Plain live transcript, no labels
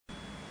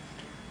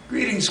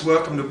Greetings,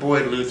 welcome to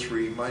Boyd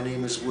Luthiery. My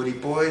name is Woody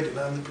Boyd and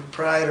I'm the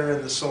proprietor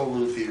and the sole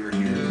Luthier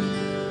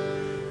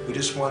here. We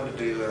just wanted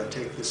to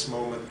take this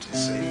moment to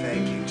say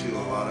thank you to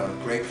a lot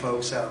of great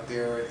folks out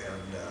there, and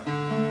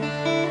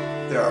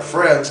they're our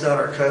friends, not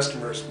our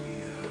customers.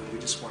 We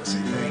just want to say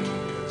thank you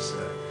because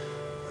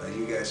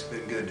you guys have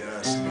been good to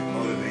us, and it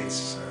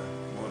motivates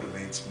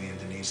me and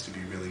Denise to be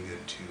really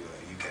good to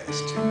you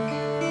guys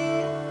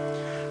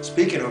too.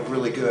 Speaking of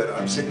really good,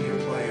 I'm sitting here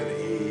playing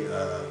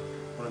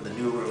one of the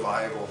new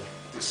Revival.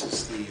 This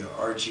is the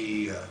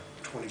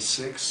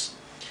intro26.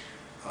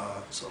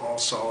 It's an all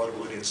solid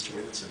wood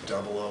instrument. It's a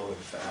double O in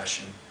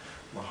fashion,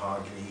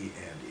 mahogany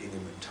and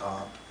Ingham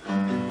top.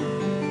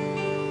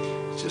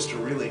 It's just a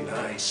really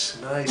nice,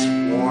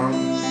 warm,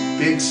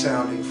 big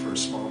sounding for a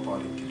small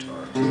bodied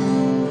guitar.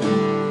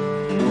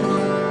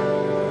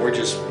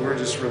 We're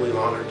just really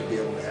honored to be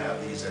able to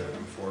have these at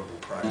an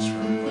affordable price for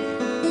everybody.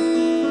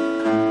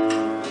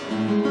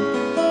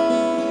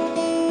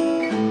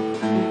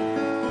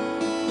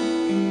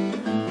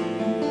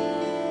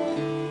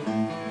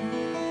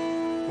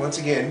 Once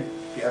again,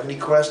 if you have any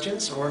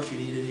questions or if you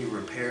need any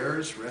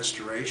repairs,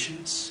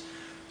 restorations,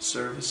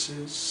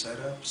 services,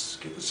 setups,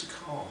 give us a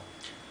call.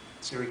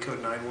 It's area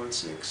code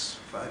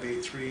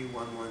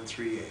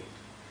 916-583-1138.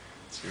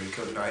 It's area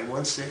code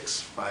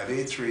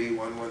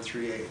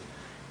 916-583-1138.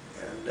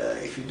 And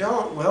if you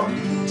don't, well,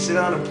 sit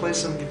down and play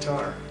some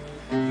guitar.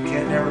 You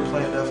can't never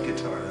play enough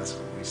guitar, that's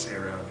what we say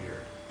around here.